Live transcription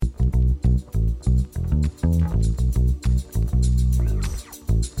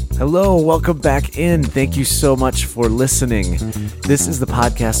Hello, welcome back in. Thank you so much for listening. This is the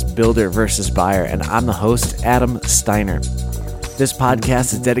podcast Builder versus Buyer, and I'm the host, Adam Steiner. This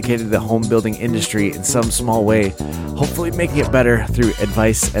podcast is dedicated to the home building industry in some small way, hopefully making it better through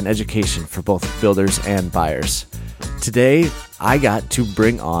advice and education for both builders and buyers. Today, I got to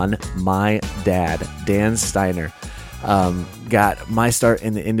bring on my dad, Dan Steiner. Got my start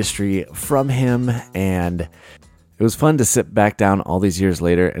in the industry from him, and it was fun to sit back down all these years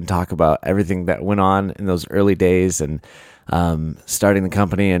later and talk about everything that went on in those early days and starting the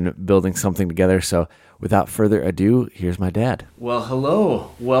company and building something together. So without further ado, here's my dad. Well,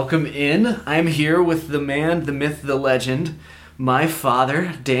 hello. Welcome in. I'm here with the man, the myth, the legend, my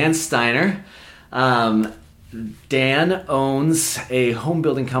father, Dan Steiner. Dan owns a home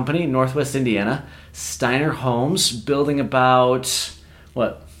building company in Northwest Indiana, Steiner Homes, building about,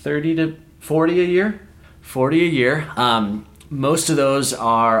 30 to 40 a year? 40 a year. Most of those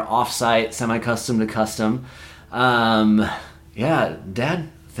are off-site, semi-custom to custom. Dad,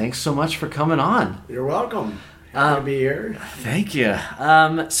 thanks so much for coming on. You're welcome. Happy to be here. Thank you.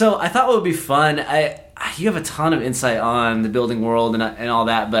 So I thought what would be fun, you have a ton of insight on the building world and all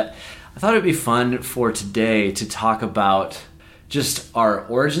that, but I thought it would be fun for today to talk about just our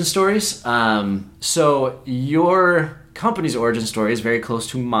origin stories. So your company's origin story is very close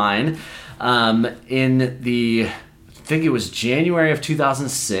to mine. I think it was January of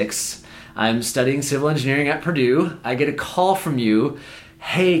 2006, I'm studying civil engineering at Purdue. I get a call from you.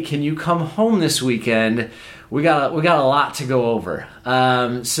 Hey, can you come home this weekend? We got a lot to go over.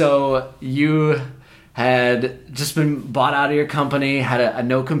 So you had just been bought out of your company, had a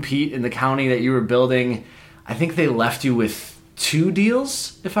no-compete in the county that you were building. I think they left you with 2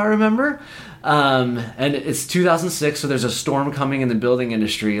 deals, if I remember. And it's 2006, so there's a storm coming in the building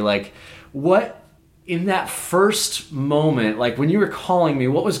industry. Like, what, in that first moment, like when you were calling me,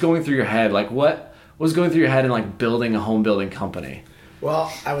 what was going through your head? Like, what was going through your head in like building a home building company? Well,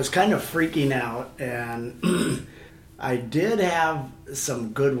 I was kind of freaking out, and I did have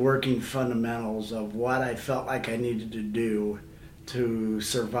some good working fundamentals of what I felt like I needed to do to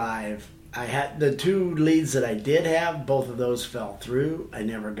survive. I had the 2 leads that I did have, both of those fell through. I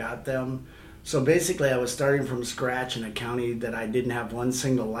never got them. So basically I was starting from scratch in a county that I didn't have one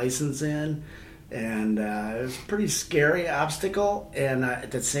single license in, and it was a pretty scary obstacle. And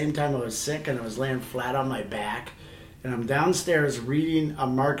at the same time I was sick and I was laying flat on my back, and I'm downstairs reading a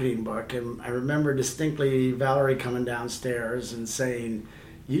marketing book, and I remember distinctly Valerie coming downstairs and saying,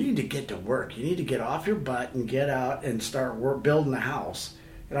 you need to get to work. You need to get off your butt and get out and start building a house.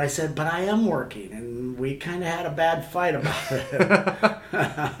 And I said, but I am working. And we kind of had a bad fight about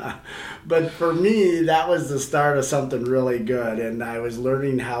it. But for me, that was the start of something really good. And I was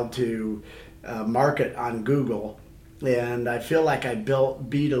learning how to market on Google. And I feel like I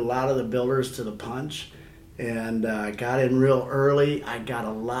beat a lot of the builders to the punch. And got in real early. I got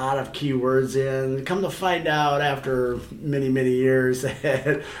a lot of keywords in. Come to find out after many, many years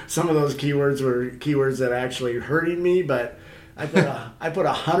that some of those keywords were keywords that actually hurting me. But I put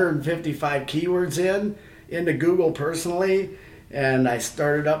 155 keywords into Google personally, and I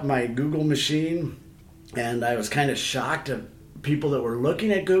started up my Google machine, and I was kind of shocked at people that were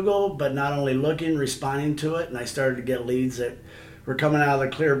looking at Google, but not only looking, responding to it, and I started to get leads that were coming out of the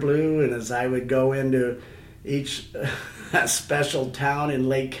clear blue. And as I would go into each special town in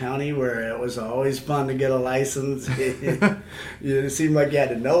Lake County where it was always fun to get a license, it seemed like you had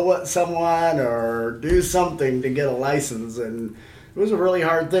to know someone or do something to get a license, and it was a really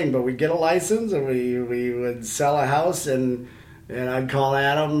hard thing. But we'd get a license and we would sell a house, and I'd call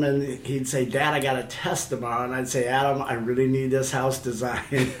Adam and he'd say, Dad, I got a test tomorrow. And I'd say, Adam, I really need this house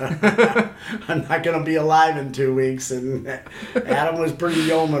designed. I'm not going to be alive in 2 weeks. And Adam was pretty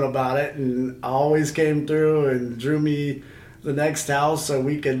yeoman about it and always came through and drew me the next house so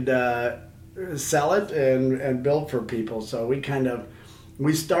we could sell it and build for people. So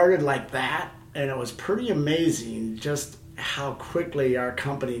we started like that, and it was pretty amazing just how quickly our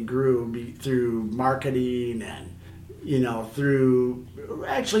company grew through marketing and through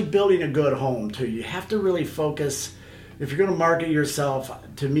actually building a good home too. You have to really focus. If you're going to market yourself,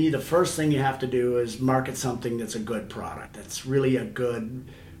 to me, the first thing you have to do is market something that's a good product. That's really a good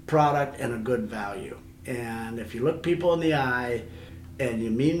product and a good value. And if you look people in the eye and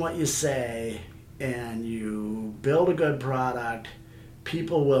you mean what you say and you build a good product,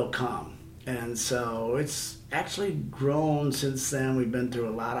 people will come. And so it's actually grown since then. We've been through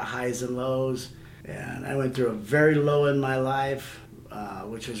a lot of highs and lows. And I went through a very low in my life,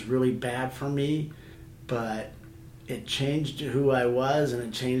 which was really bad for me. But it changed who I was, and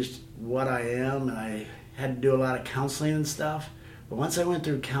it changed what I am. And I had to do a lot of counseling and stuff. But once I went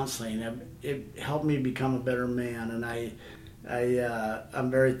through counseling, it helped me become a better man, and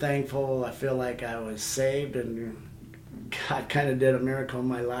I'm very thankful. I feel like I was saved, and God kind of did a miracle in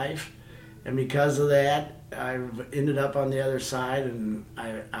my life. And because of that, I've ended up on the other side, and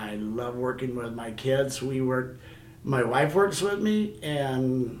I love working with my kids. My wife works with me,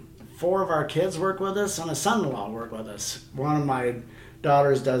 and 4 of our kids work with us, and a son-in-law work with us. One of my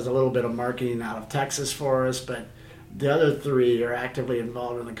daughters does a little bit of marketing out of Texas for us, but the other 3 are actively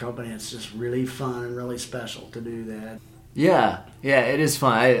involved in the company. It's just really fun and really special to do that. Yeah, it is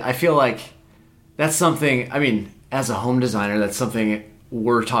fun. I feel like that's something, I mean, as a home designer, that's something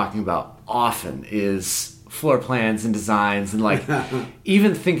we're talking about often is floor plans and designs. And like,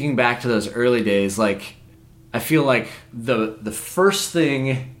 even thinking back to those early days, like, I feel like the first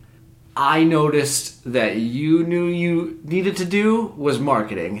thing I noticed that you knew you needed to do was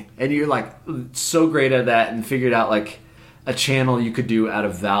marketing. And you're like so great at that and figured out like a channel you could do out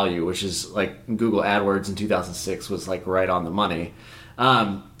of value, which is like Google AdWords in 2006 was like right on the money.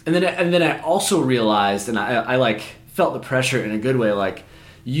 And then I also realized, and I like felt the pressure in a good way, like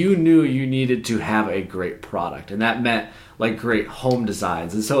you knew you needed to have a great product, and that meant like great home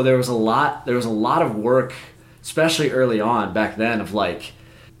designs. And so there was a lot of work, especially early on back then, of like,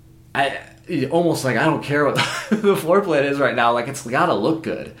 almost like I don't care what the floor plan is right now, like it's gotta look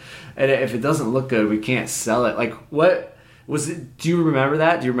good, and if it doesn't look good, we can't sell it. Like, what was it? Do you remember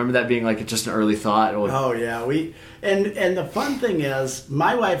that? Do you remember that being like just an early thought? Oh yeah, and the fun thing is,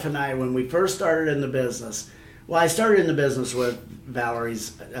 my wife and I, when we first started in the business, well, I started in the business with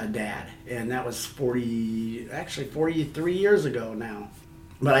Valerie's dad, and that was 43 years ago now.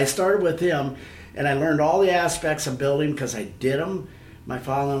 But I started with him, and I learned all the aspects of building because I did them. My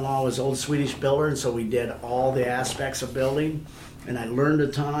father-in-law was old Swedish builder, and so we did all the aspects of building, and I learned a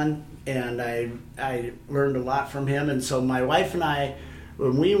ton, and I learned a lot from him. And so my wife and I,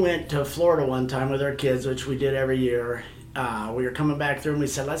 when we went to Florida one time with our kids, which we did every year, we were coming back through, and we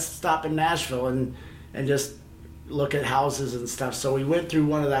said, let's stop in Nashville and just look at houses and stuff. So we went through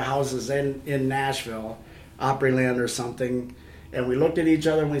one of the houses in Nashville, Opryland or something, and we looked at each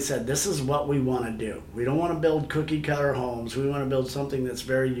other and we said, this is what we want to do. We don't want to build cookie cutter homes. We want to build something that's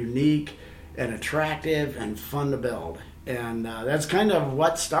very unique and attractive and fun to build. And that's kind of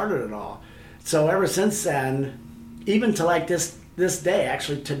what started it all. So ever since then, even to like this day,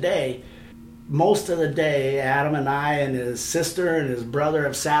 actually today, most of the day, Adam and I and his sister and his brother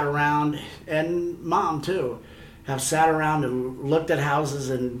have sat around, and mom too, have sat around and looked at houses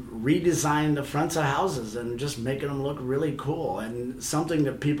and redesigned the fronts of houses and just making them look really cool, and something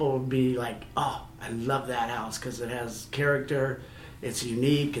that people would be like, oh, I love that house because it has character, it's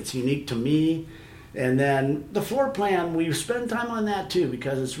unique to me. And then the floor plan, we spend time on that too,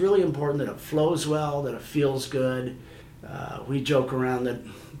 because it's really important that it flows well, that it feels good. We joke around that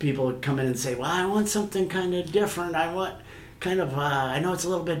people would come in and say, well, I want something kind of different. I want kind of, I know it's a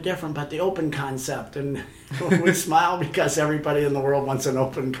little bit different, but the open concept. And we smile because everybody in the world wants an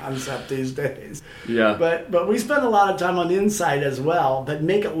open concept these days. Yeah. But we spend a lot of time on the inside as well, but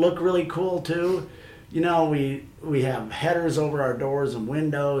make it look really cool too. You know, we have headers over our doors and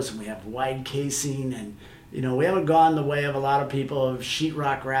windows, and we have wide casing, and you know, we haven't gone the way of a lot of people of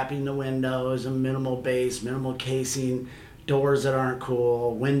sheetrock wrapping the windows and minimal base, minimal casing, doors that aren't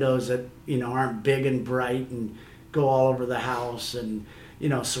cool, windows that, you know, aren't big and bright and go all over the house, and you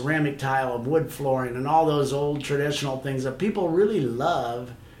know, ceramic tile and wood flooring and all those old traditional things that people really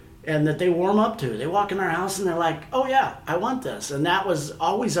love and that they warm up to. They walk in our house and they're like, oh yeah, I want this. And that was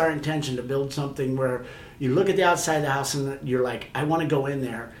always our intention, to build something where you look at the outside of the house and you're like, I want to go in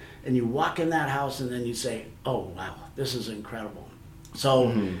there. And you walk in that house and then you say, oh wow, this is incredible.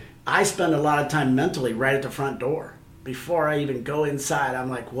 So I spend a lot of time mentally right at the front door. Before I even go inside,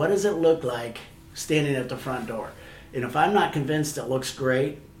 I'm like, what does it look like standing at the front door? And if I'm not convinced it looks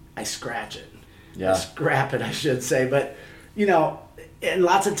great, I scratch it. Yeah. Scrap it, I should say. But, you know, and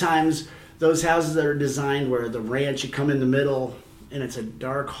lots of times those houses that are designed where the ranch, you come in the middle and it's a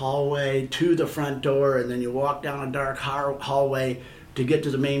dark hallway to the front door, and then you walk down a dark hallway to get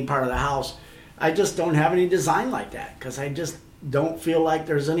to the main part of the house. I just don't have any design like that because I just don't feel like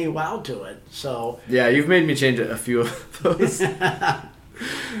there's any wow to it. So yeah, you've made me change a few of those.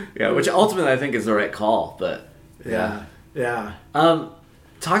 Yeah, which ultimately I think is the right call, but yeah.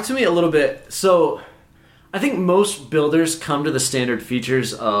 Talk to me a little bit. So I think most builders come to the standard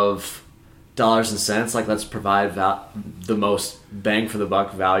features of dollars and cents, like let's provide the most bang for the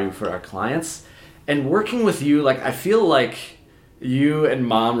buck value for our clients. And working with you, like I feel like you and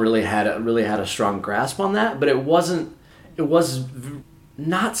mom really had a strong grasp on that, but it was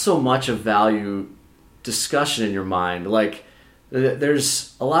not so much a value discussion in your mind. Like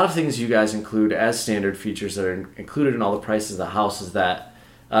there's a lot of things you guys include as standard features that are included in all the prices of the houses that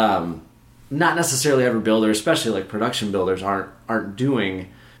not necessarily every builder, especially like production builders, aren't doing.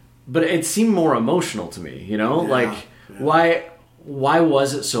 But it seemed more emotional to me, you know? Why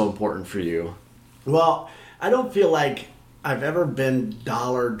was it so important for you? Well, I don't feel like I've ever been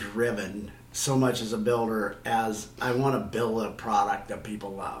dollar driven so much as a builder as I want to build a product that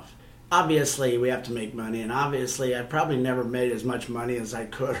people love. Obviously, we have to make money, and obviously I've probably never made as much money as I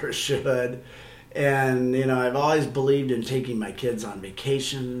could or should. And, you know, I've always believed in taking my kids on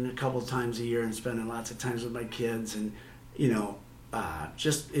vacation a couple times a year and spending lots of times with my kids and, you know,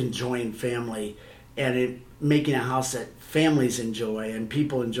 just enjoying family and making a house that families enjoy and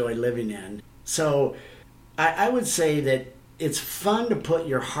people enjoy living in. So I would say that it's fun to put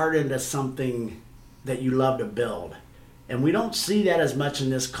your heart into something that you love to build. And we don't see that as much in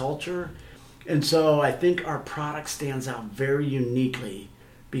this culture. And so I think our product stands out very uniquely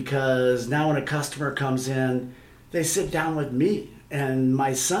because now when a customer comes in, they sit down with me and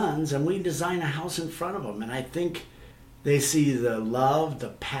my sons and we design a house in front of them. And I think they see the love, the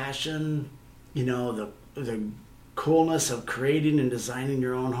passion, you know, the coolness of creating and designing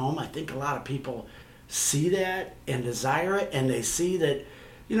your own home. I think a lot of people see that and desire it, and they see that,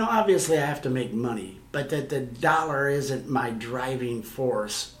 you know, obviously I have to make money, but that the dollar isn't my driving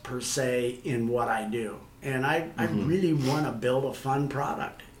force per se in what I do. And I really want to build a fun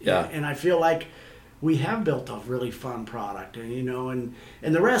product. Yeah. And I feel like we have built a really fun product, and you know, and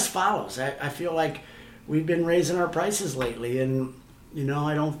the rest follows. I feel like we've been raising our prices lately, and you know,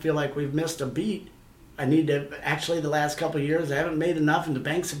 I don't feel like we've missed a beat. I need to, actually the last couple of years I haven't made enough, and the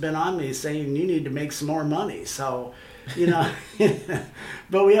banks have been on me saying you need to make some more money. So, you know,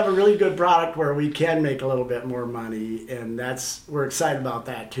 but we have a really good product where we can make a little bit more money, and we're excited about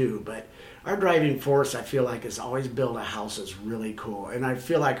that too. But our driving force, I feel like, is always build a house that's really cool, and I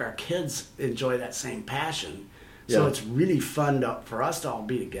feel like our kids enjoy that same passion. So it's really fun for us to all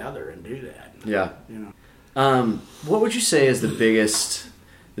be together and do that. Yeah. You know. What would you say is the biggest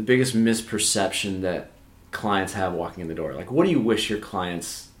misperception that clients have walking in the door? Like, what do you wish your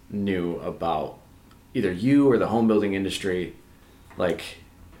clients knew about either you or the home building industry?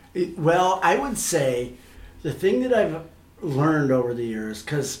 Well, I would say the thing that I've learned over the years,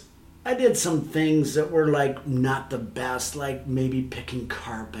 because I did some things that were like not the best, like maybe picking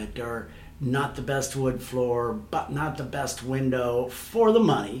carpet or not the best wood floor, but not the best window for the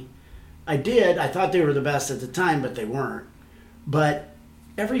money. I thought they were the best at the time, but they weren't. But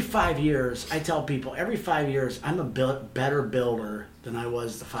every 5 years, I tell people, every 5 years, I'm a better builder than I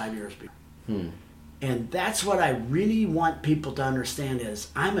was the 5 years before. And that's what I really want people to understand is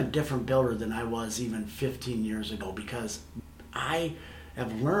I'm a different builder than I was even 15 years ago, because I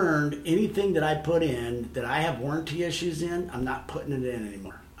have learned anything that I put in that I have warranty issues in, I'm not putting it in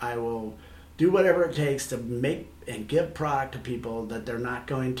anymore. I will do whatever it takes to make and give product to people that they're not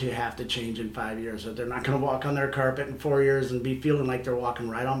going to have to change in 5 years, that they're not going to walk on their carpet in 4 years and be feeling like they're walking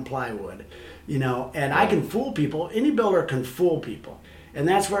right on plywood, you know. And I can fool people. Any builder can fool people. And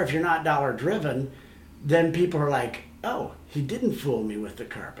that's where if you're not dollar driven, then people are like, oh, he didn't fool me with the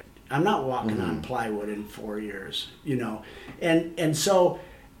carpet. I'm not walking on plywood in 4 years, you know. And so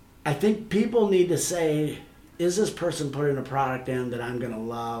I think people need to say, is this person putting a product in that I'm going to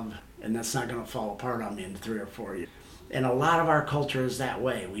love and that's not going to fall apart on me in 3 or 4 years? And a lot of our culture is that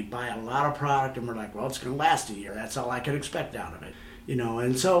way. We buy a lot of product and we're like, well, it's going to last a year. That's all I could expect out of it, you know.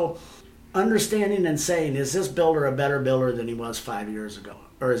 And so understanding and saying, is this builder a better builder than he was 5 years ago?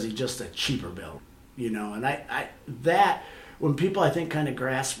 Or is he just a cheaper builder, you know? And that, when people, I think, kind of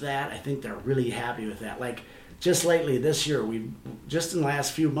grasp that, I think they're really happy with that. Like, just lately this year, just in the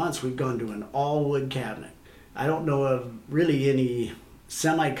last few months, we've gone to an all-wood cabinet. I don't know of really any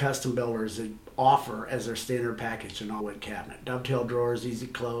semi-custom builders that offer as their standard package an all-wood cabinet. Dovetail drawers, easy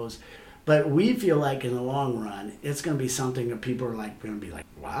close. But we feel like in the long run, it's going to be something that people are like going to be like,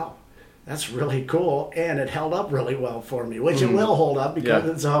 wow, that's really cool. And it held up really well for me, which it will hold up because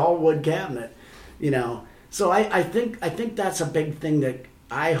it's an all-wood cabinet, you know. So I think that's a big thing that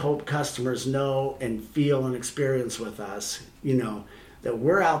I hope customers know and feel and experience with us, you know, that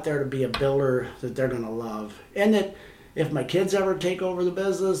we're out there to be a builder that they're going to love. And that if my kids ever take over the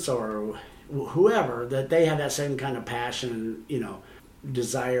business or whoever, that they have that same kind of passion and, you know,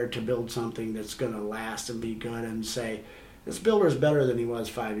 desire to build something that's going to last and be good, and say, this builder is better than he was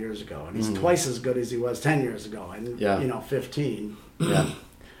 5 years ago. And he's twice as good as he was 10 years ago and, you know, 15. Yeah.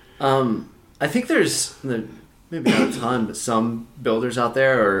 I think there's maybe not a ton, but some builders out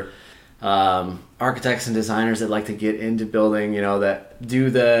there, or architects and designers that like to get into building, you know, that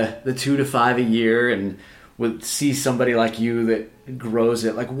do the 2 to 5 a year and would see somebody like you that grows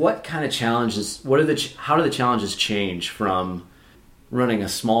it, like what kind of challenges, how do the challenges change from running a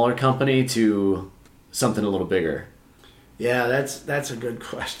smaller company to something a little bigger? Yeah, that's a good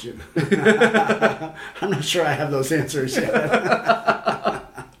question. I'm not sure I have those answers yet.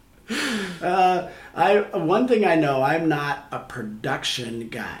 One thing I know, I'm not a production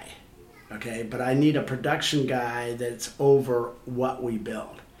guy, okay? But I need a production guy that's over what we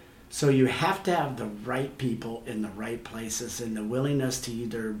build. So you have to have the right people in the right places and the willingness to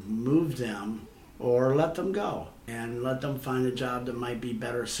either move them or let them go and let them find a job that might be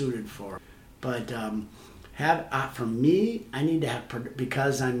better suited for. But for me, I need to have,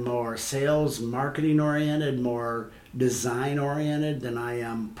 because I'm more sales, marketing oriented, more design oriented than I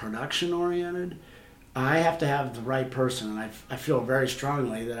am production oriented. I have to have the right person, and I feel very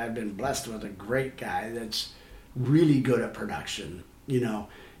strongly that I've been blessed with a great guy that's really good at production,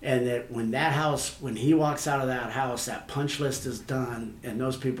 and that when he walks out of that house, that punch list is done, and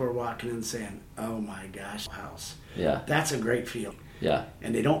those people are walking in saying, "Oh my gosh, house." Yeah. That's a great feeling. Yeah.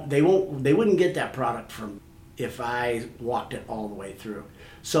 And they wouldn't get that product from if I walked it all the way through.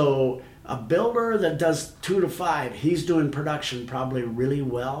 So a builder that does 2 to 5, he's doing production probably really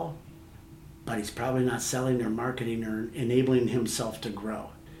well, but he's probably not selling or marketing or enabling himself to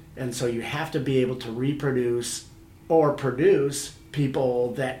grow. And so you have to be able to reproduce or produce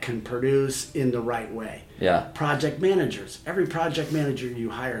people that can produce in the right way. Yeah. Project managers. Every project manager you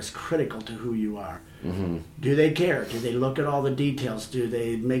hire is critical to who you are. Mm-hmm. Do they care? Do they look at all the details? Do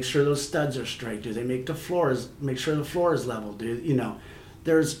they make sure those studs are straight? Do they make sure the floor is level?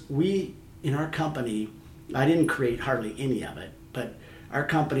 In our company, I didn't create hardly any of it, but our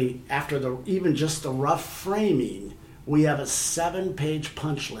company, after even just the rough framing, we have a 7-page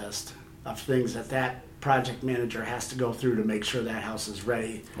punch list of things that project manager has to go through to make sure that house is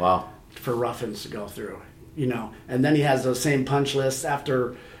ready. Wow. For rough-ins to go through, and then he has those same punch lists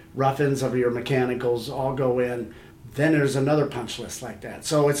after rough-ins of your mechanicals all go in. Then there's another punch list like that.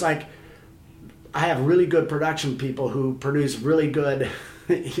 So it's like I have really good production people who produce really good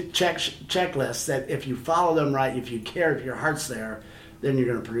checklists that if you follow them right, if you care, if your heart's there, then you're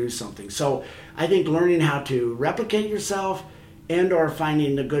going to produce something. So I think learning how to replicate yourself and or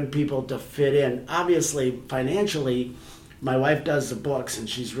finding the good people to fit in. Obviously, financially, my wife does the books and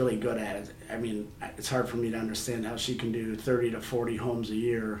she's really good at it. I mean, it's hard for me to understand how she can do 30 to 40 homes a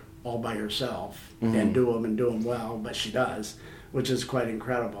year all by herself and do them well, but she does, which is quite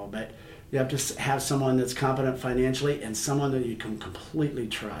incredible. But you have to have someone that's competent financially and someone that you can completely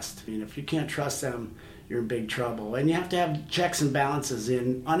trust. I mean, if you can't trust them, you're in big trouble. And you have to have checks and balances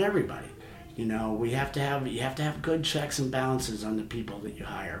on everybody. You have to have good checks and balances on the people that you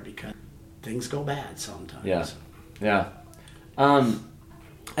hire because things go bad sometimes. Yeah.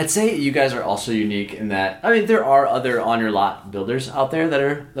 I'd say you guys are also unique in that, there are other on your lot builders out there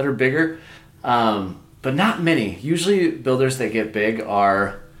that are bigger, but not many. Usually builders that get big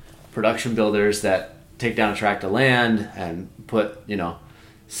are production builders that take down a tract of land and put,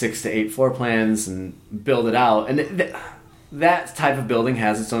 6 to 8 floor plans and build it out. And that type of building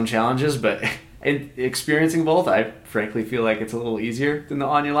has its own challenges, but in experiencing both, I frankly feel like it's a little easier than the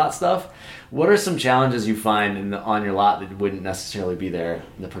on your lot stuff. What are some challenges you find in the on your lot that wouldn't necessarily be there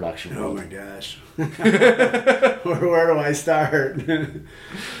in the production world? Oh my gosh. Where do I start?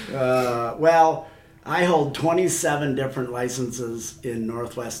 Well, I hold 27 different licenses in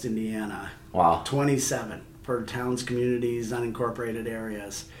Northwest Indiana. Wow. 27 for towns, communities, unincorporated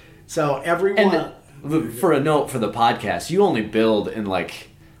areas. So everyone... And for a note for the podcast, you only build in a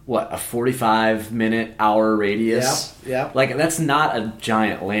 45-minute hour radius? Yep. Like, that's not a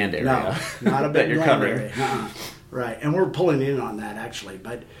giant land area. No, not a big that you're land covering. Area. Right, and we're pulling in on that actually.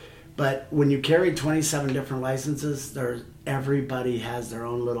 But when you carry 27 different licenses, everybody has their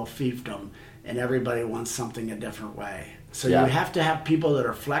own little fiefdom, and everybody wants something a different way. So you have to have people that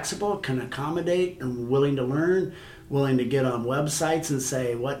are flexible, can accommodate, and willing to learn, willing to get on websites and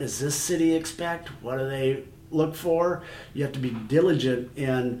say, what does this city expect? What do they look for? You have to be diligent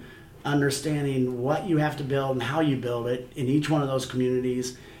in understanding what you have to build and how you build it in each one of those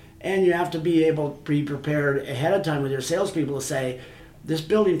communities. And you have to be able to be prepared ahead of time with your salespeople to say, this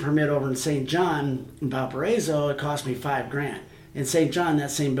building permit over in St. John in Valparaiso, it cost me $5,000. In St. John,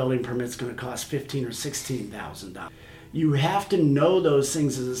 that same building permit's going to cost $15,000 or $16,000. You have to know those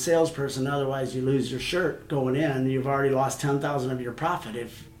things as a salesperson, otherwise you lose your shirt going in. You've already lost $10,000 of your profit.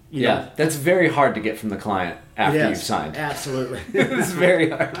 That's very hard to get from the client after you've signed. Absolutely. It's very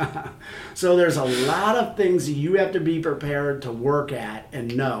hard. So there's a lot of things you have to be prepared to work at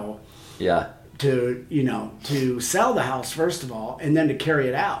and know. Yeah. To sell the house first of all, and then to carry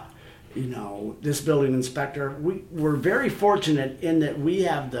it out. this building inspector. We're very fortunate in that we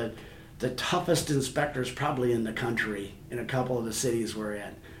have the toughest inspectors probably in the country in a couple of the cities we're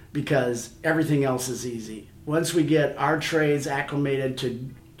in, because everything else is easy. Once we get our trades acclimated to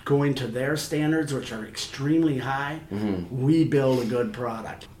going to their standards, which are extremely high, we build a good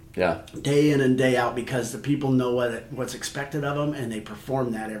product. Yeah. Day in and day out, because the people know what's expected of them, and they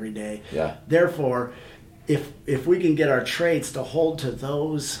perform that every day. Yeah. Therefore, if we can get our trades to hold to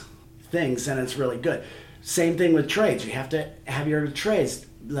those things, then it's really good. Same thing with trades. You have to have your trades,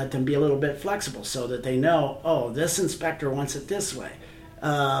 let them be a little bit flexible so that they know, oh, this inspector wants it this way.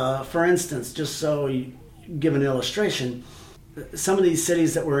 For instance, just so you give an illustration, some of these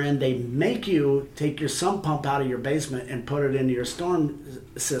cities that we're in, they make you take your sump pump out of your basement and put it into your storm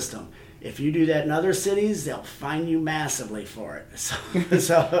system. If you do that in other cities, they'll fine you massively for it.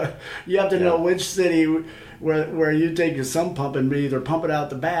 So you have to know which city where you take your sump pump and either pump it out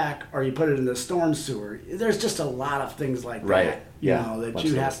the back or you put it in the storm sewer. There's just a lot of things like that, that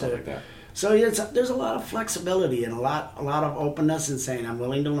you have to. Like so there's a lot of flexibility and a lot of openness in saying, I'm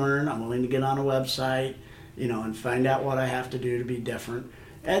willing to learn, I'm willing to get on a website, and find out what I have to do to be different.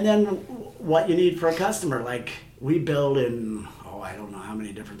 And then what you need for a customer. Like we build in, I don't know how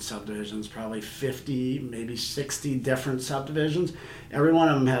many different subdivisions, probably 50, maybe 60 different subdivisions. Every one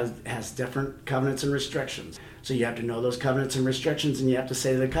of them has different covenants and restrictions. So you have to know those covenants and restrictions, and you have to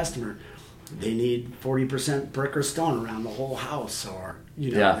say to the customer, they need 40% brick or stone around the whole house, or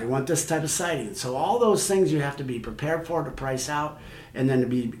they want this type of siding. So all those things you have to be prepared for, to price out, and then to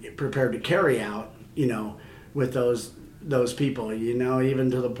be prepared to carry out, with those people,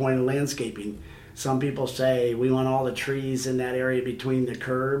 even to the point of landscaping. Some people say we want all the trees in that area between the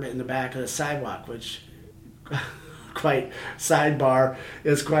curb and the back of the sidewalk, which quite sidebar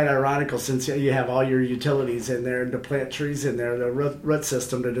is quite ironical, since you have all your utilities in there and to plant trees in there. The root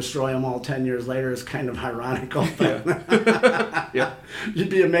system to destroy them all 10 years later is kind of ironical. But you'd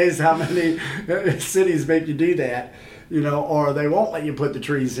be amazed how many cities make you do that. Or they won't let you put the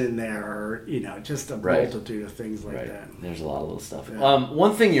trees in there, or, just a multitude of things like that. There's a lot of little stuff. Yeah.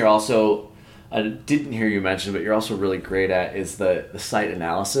 One thing you're also, I didn't hear you mention, but you're also really great at is the site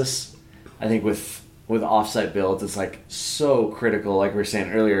analysis. I think with offsite builds, it's like so critical. Like we were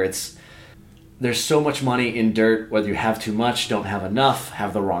saying earlier, there's so much money in dirt, whether you have too much, don't have enough,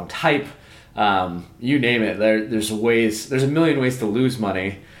 have the wrong type, you name it. There's a million ways to lose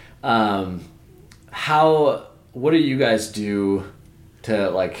money. What do you guys do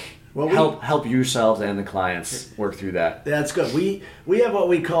to help yourselves and the clients work through that? That's good. We have what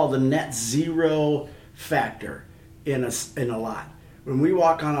we call the net zero factor in a lot. When we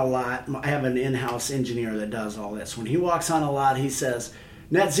walk on a lot, I have an in-house engineer that does all this. When he walks on a lot, he says,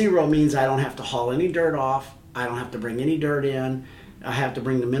 net zero means I don't have to haul any dirt off. I don't have to bring any dirt in. I have to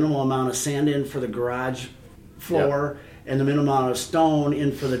bring the minimal amount of sand in for the garage floor and the minimal amount of stone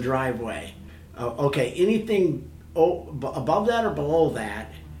in for the driveway. Okay, anything above that or below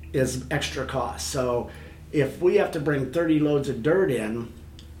that is extra cost. So if we have to bring 30 loads of dirt in,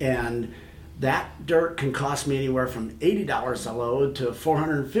 and that dirt can cost me anywhere from $80 a load to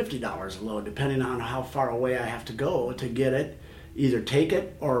 $450 a load, depending on how far away I have to go to get it, either take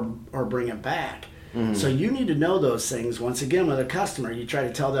it or bring it back. Mm-hmm. So you need to know those things. Once again, with a customer, you try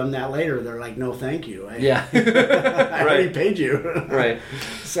to tell them that later, they're like, no, thank you. I already paid you. Right.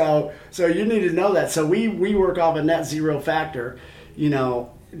 So you need to know that. So we work off a net zero factor,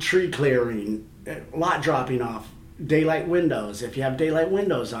 tree clearing, lot dropping off, daylight windows. If you have daylight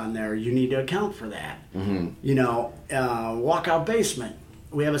windows on there, you need to account for that. Mm-hmm. Walkout basement.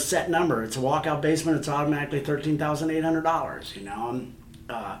 We have a set number. It's a walkout basement. It's automatically $13,800,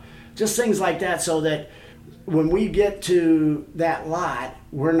 just things like that, so that when we get to that lot,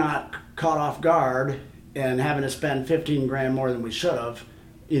 we're not caught off guard and having to spend $15,000 more than we should have,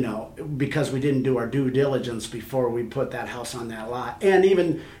 because we didn't do our due diligence before we put that house on that lot. And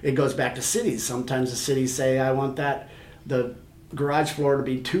even it goes back to cities. Sometimes the cities say, I want the garage floor to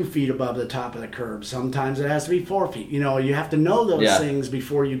be 2 feet above the top of the curb. Sometimes it has to be 4 feet. You have to know those things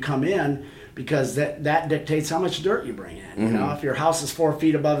before you come in, because that dictates how much dirt you bring in. Mm-hmm. If your house is 4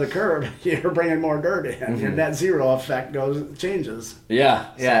 feet above the curb, you're bringing more dirt in. Mm-hmm. Your net zero effect changes.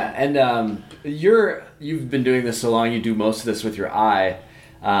 Yeah. And you've been doing this so long, you do most of this with your eye.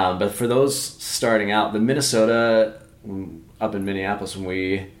 But for those starting out, the Minnesota, up in Minneapolis, when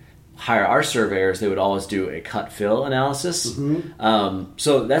we hire our surveyors, they would always do a cut fill analysis. Mm-hmm.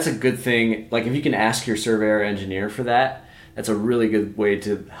 So that's a good thing. Like if you can ask your surveyor engineer for that, that's a really good way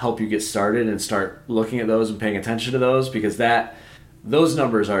to help you get started and start looking at those and paying attention to those, because those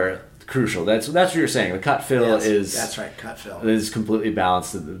numbers are crucial. That's what you're saying. The cut fill is... That's right, cut fill. Is completely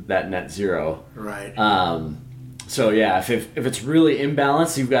balanced at that net zero. Right. So yeah, if it's really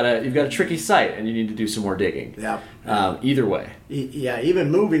imbalanced, you've got a tricky site and you need to do some more digging. Yep. Either way. Yeah, even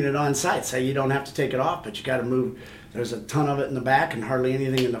moving it on site. Say you don't have to take it off, but you got to move. There's a ton of it in the back and hardly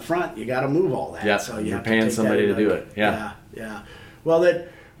anything in the front. You got to move all that. Yeah. So you're have paying to take somebody to do it. Yeah. Well, that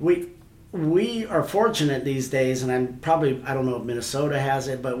we are fortunate these days, and I don't know if Minnesota has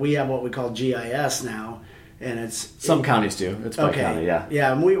it, but we have what we call GIS now. And some counties do. It's by county, yeah.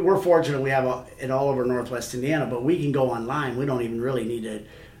 Yeah, and we're fortunate we have it all over Northwest Indiana, but we can go online. We don't even really need to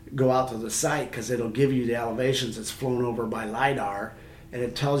go out to the site because it'll give you the elevations. It's flown over by LiDAR, and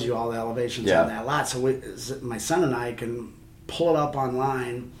it tells you all the elevations on that lot. So my son and I can pull it up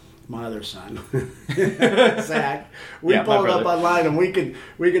online. My other son, Zach, we pull it up online, and we can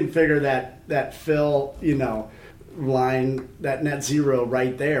figure that fill, line, that net zero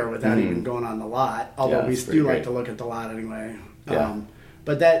right there without even going on the lot, although we do like to look at the lot anyway.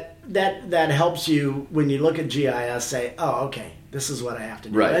 But that helps you when you look at GIS, say, oh, okay, this is what I have to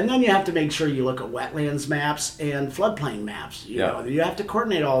do. Right. And then you have to make sure you look at wetlands maps and floodplain maps. You know, you have to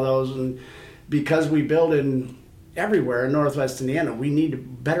coordinate all those, and because we build in everywhere in Northwest Indiana, we need to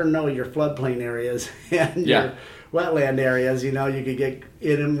better know your floodplain areas and your wetland areas. You could get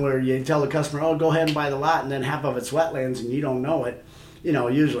in where you tell the customer, oh, go ahead and buy the lot, and then half of it's wetlands and you don't know it.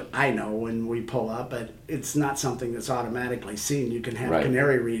 Usually I know when we pull up, but it's not something that's automatically seen. You can have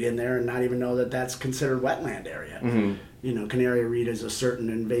canary reed in there and not even know that that's considered wetland area. Mm-hmm. Canary reed is a certain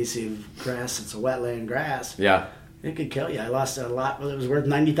invasive grass. It's a wetland grass. Yeah. It could kill you. I lost a lot that was worth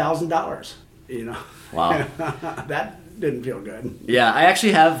 $90,000. Wow. That didn't feel good. Yeah, I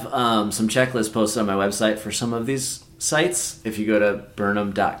actually have some checklists posted on my website for some of these sites. If you go to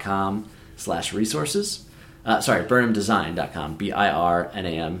burnham.com/resources, burnhamdesign.com,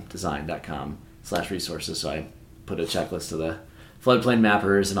 BIRNAM design.com/resources. So I put a checklist of the floodplain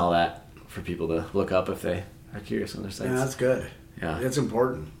mappers and all that for people to look up if they are curious on their sites. Yeah, that's good. Yeah, it's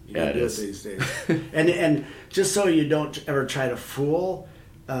important. You gotta do it these days. and and just so you don't ever try to fool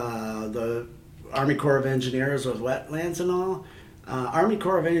the Army Corps of Engineers with wetlands and all. Army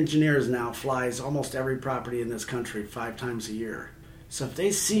Corps of Engineers now flies almost every property in this country 5 times a year. So if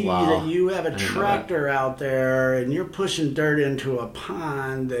they see that you have a tractor out there and you're pushing dirt into a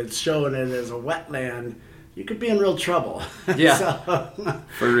pond that's showing it as a wetland, you could be in real trouble. Yeah,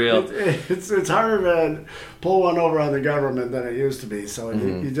 for real. It's harder to pull one over on the government than it used to be. So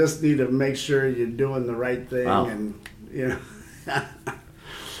you just need to make sure you're doing the right thing. Wow. And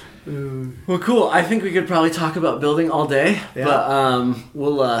Well, cool. I think we could probably talk about building all day, but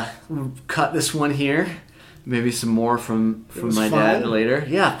we'll cut this one here. Maybe some more from my dad later.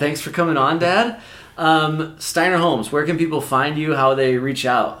 Yeah, thanks for coming on, Dad. Steiner Homes, where can people find you? How they reach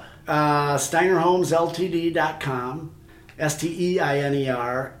out? SteinerHomesLTD.com,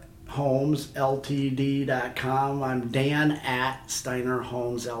 STEINER HomesLTD.com. I'm Dan at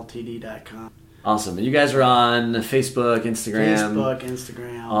SteinerHomesLTD.com. Awesome. And you guys are on Facebook, Instagram.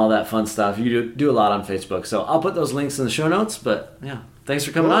 All that fun stuff. You do a lot on Facebook. So I'll put those links in the show notes. But yeah, thanks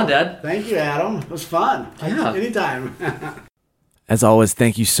for coming on, Dad. Thank you, Adam. It was fun. Yeah. Anytime. As always,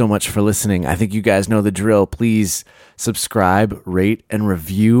 thank you so much for listening. I think you guys know the drill. Please subscribe, rate, and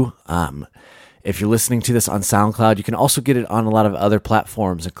review. If you're listening to this on SoundCloud, you can also get it on a lot of other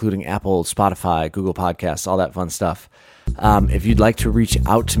platforms, including Apple, Spotify, Google Podcasts, all that fun stuff. If you'd like to reach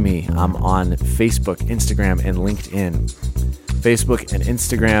out to me, I'm on Facebook, Instagram, and LinkedIn. Facebook and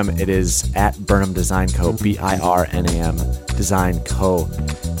Instagram, it is at Burnham Design Co., BIRNAM Design Co.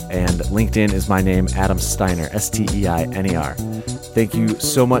 And LinkedIn is my name, Adam Steiner, STEINER. Thank you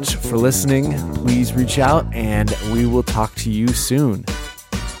so much for listening. Please reach out, and we will talk to you soon.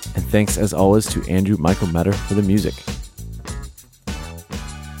 And thanks, as always, to Andrew Michael Metter for the music.